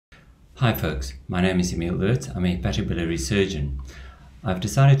Hi folks, my name is Emil Lutz. I'm a hepatobiliary surgeon. I've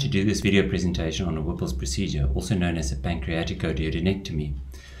decided to do this video presentation on a Whipple's procedure, also known as a pancreatico-duodenectomy.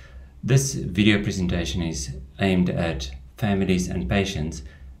 This video presentation is aimed at families and patients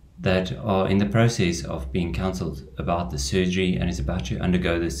that are in the process of being counseled about the surgery and is about to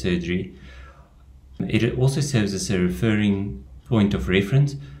undergo the surgery. It also serves as a referring point of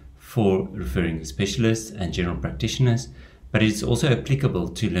reference for referring specialists and general practitioners, but it's also applicable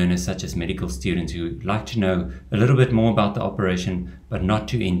to learners such as medical students who like to know a little bit more about the operation, but not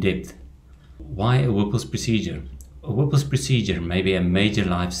too in-depth. Why a Whipple's procedure? A Whipple's procedure may be a major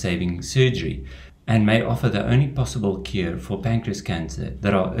life-saving surgery and may offer the only possible cure for pancreas cancer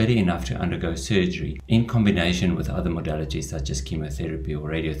that are early enough to undergo surgery in combination with other modalities such as chemotherapy or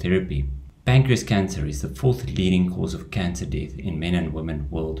radiotherapy. Pancreas cancer is the fourth leading cause of cancer death in men and women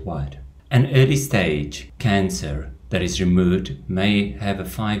worldwide. An early stage cancer that is removed may have a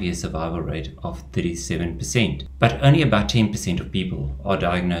 5-year survival rate of 37%, but only about 10% of people are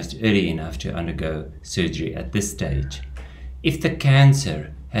diagnosed early enough to undergo surgery at this stage. If the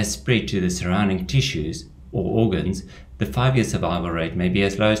cancer has spread to the surrounding tissues or organs, the 5-year survival rate may be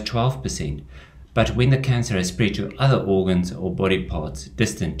as low as 12%, but when the cancer has spread to other organs or body parts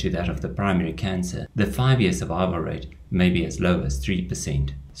distant to that of the primary cancer, the 5-year survival rate may be as low as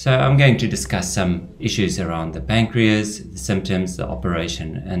 3%. So I'm going to discuss some issues around the pancreas, the symptoms, the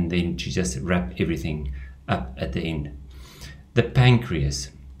operation, and then to just wrap everything up at the end. The pancreas.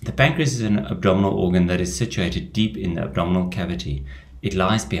 The pancreas is an abdominal organ that is situated deep in the abdominal cavity. It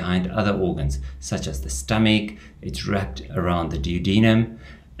lies behind other organs such as the stomach, it's wrapped around the duodenum,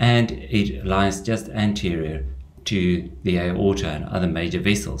 and it lies just anterior to the aorta and other major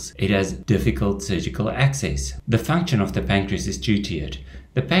vessels. It has difficult surgical access. The function of the pancreas is two-tiered.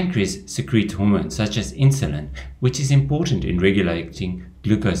 The pancreas secretes hormones such as insulin, which is important in regulating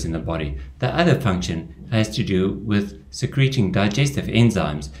glucose in the body. The other function has to do with secreting digestive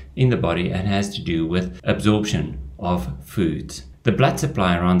enzymes in the body and has to do with absorption of foods. The blood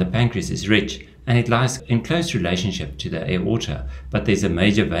supply around the pancreas is rich, and it lies in close relationship to the aorta, but there's a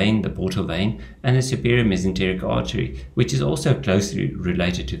major vein, the portal vein, and a superior mesenteric artery, which is also closely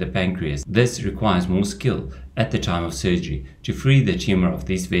related to the pancreas. This requires more skill at the time of surgery to free the tumor of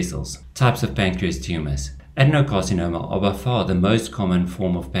these vessels. Types of pancreas tumors. Adenocarcinoma are by far the most common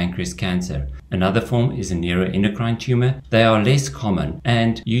form of pancreas cancer. Another form is a neuroendocrine tumor. They are less common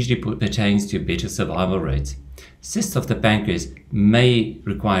and usually pertains to better survival rates. Cysts of the pancreas may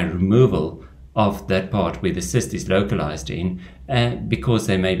require removal of that part where the cyst is localized in, because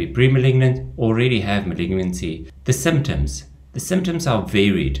they may be premalignant or already have malignancy. The symptoms are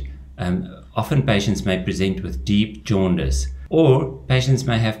varied. Often patients may present with deep jaundice, or patients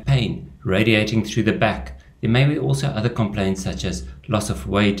may have pain radiating through the back. There may be also other complaints such as loss of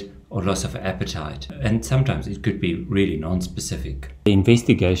weight or loss of appetite, and sometimes it could be really non-specific. The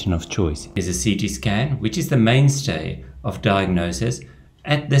investigation of choice is a CT scan, which is the mainstay of diagnosis.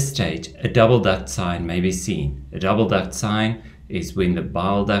 At this stage, a double duct sign may be seen. A double duct sign is when the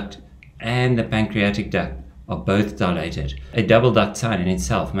bile duct and the pancreatic duct are both dilated. A double duct sign in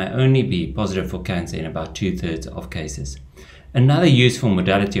itself may only be positive for cancer in about 2/3 of cases. Another useful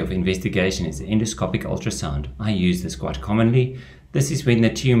modality of investigation is endoscopic ultrasound. I use this quite commonly. This is when the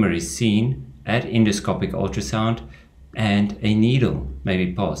tumor is seen at endoscopic ultrasound and a needle may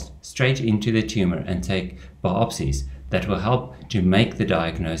be passed straight into the tumor and take biopsies that will help to make the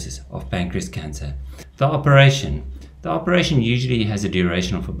diagnosis of pancreas cancer. The operation usually has a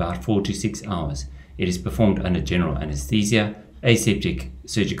duration of about 4 to 6 hours. It is performed under general anesthesia, aseptic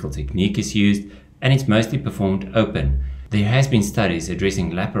surgical technique is used, and it's mostly performed open. There has been studies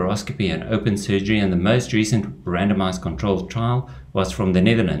addressing laparoscopy and open surgery, and the most recent randomized controlled trial was from the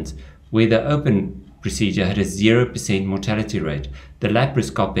Netherlands, where the open procedure had a 0% mortality rate. The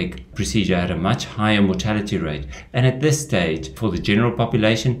laparoscopic procedure had a much higher mortality rate, and at this stage, for the general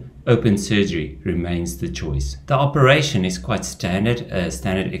population, open surgery remains the choice. The operation is quite standard. A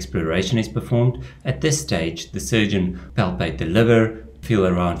standard exploration is performed. At this stage, the surgeon palpates the liver, feel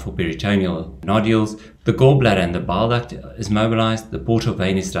around for peritoneal nodules. The gallbladder and the bile duct is mobilized. The portal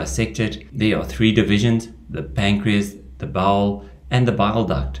vein is dissected. There are 3 divisions: the pancreas, the bowel, and the bile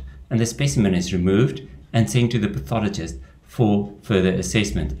duct. And the specimen is removed and sent to the pathologist for further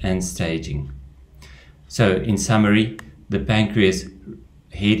assessment and staging. So in summary, the pancreas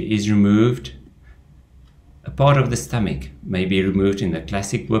head is removed. A part of the stomach may be removed in the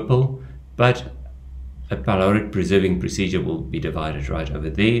classic Whipple, but a pyloric preserving procedure will be divided right over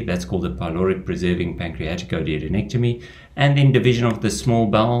there. That's called a pyloric preserving pancreatico-duodenectomy, and then division of the small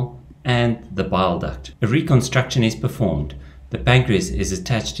bowel and the bile duct. A reconstruction is performed. The pancreas is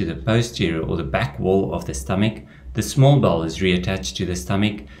attached to the posterior or the back wall of the stomach. The small bowel is reattached to the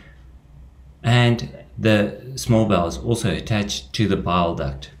stomach, and the small bowel is also attached to the bile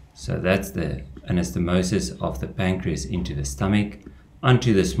duct. So that's the anastomosis of the pancreas into the stomach,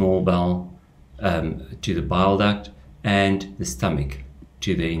 onto the small bowel, to the bile duct, and the stomach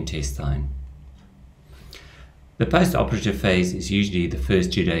to the intestine. The post-operative phase is usually the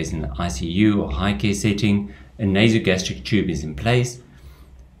first 2 days in the ICU or high care setting. A nasogastric tube is in place.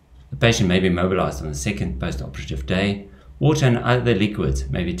 The patient may be mobilized on the second post-operative day. Water and other liquids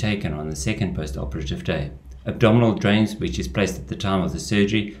may be taken on the second post-operative day. Abdominal drains, which is placed at the time of the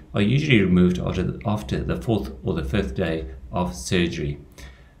surgery, are usually removed after the 4th or the 5th day of surgery.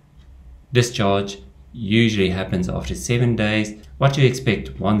 Discharge usually happens after 7 days. What to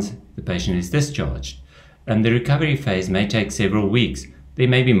expect once the patient is discharged? The recovery phase may take several weeks. There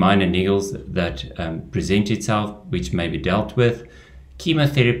may be minor niggles that present itself, which may be dealt with.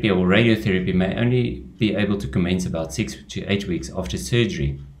 Chemotherapy or radiotherapy may only be able to commence about 6 to 8 weeks after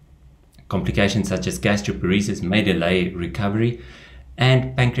surgery. Complications such as gastroparesis may delay recovery,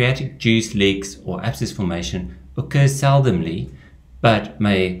 and pancreatic juice leaks or abscess formation occurs seldomly but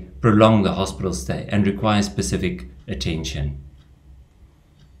may prolong the hospital stay and require specific attention.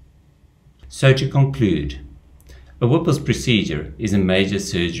 So to conclude, a Whipple's procedure is a major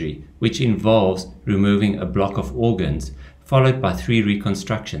surgery which involves removing a block of organs followed by 3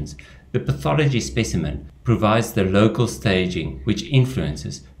 reconstructions. The pathology specimen provides the local staging which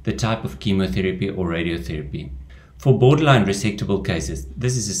influences the type of chemotherapy or radiotherapy. For borderline resectable cases,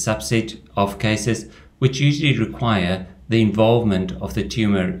 this is a subset of cases which usually require the involvement of the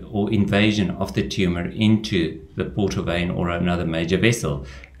tumor or invasion of the tumor into the portal vein or another major vessel,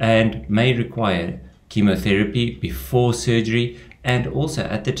 and may require chemotherapy before surgery, and also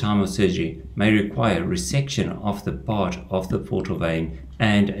at the time of surgery may require resection of the part of the portal vein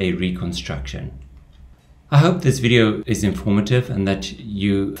and a reconstruction. I hope this video is informative and that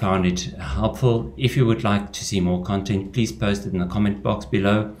you found it helpful. If you would like to see more content, please post it in the comment box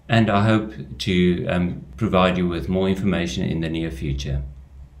below, and I hope to provide you with more information in the near future.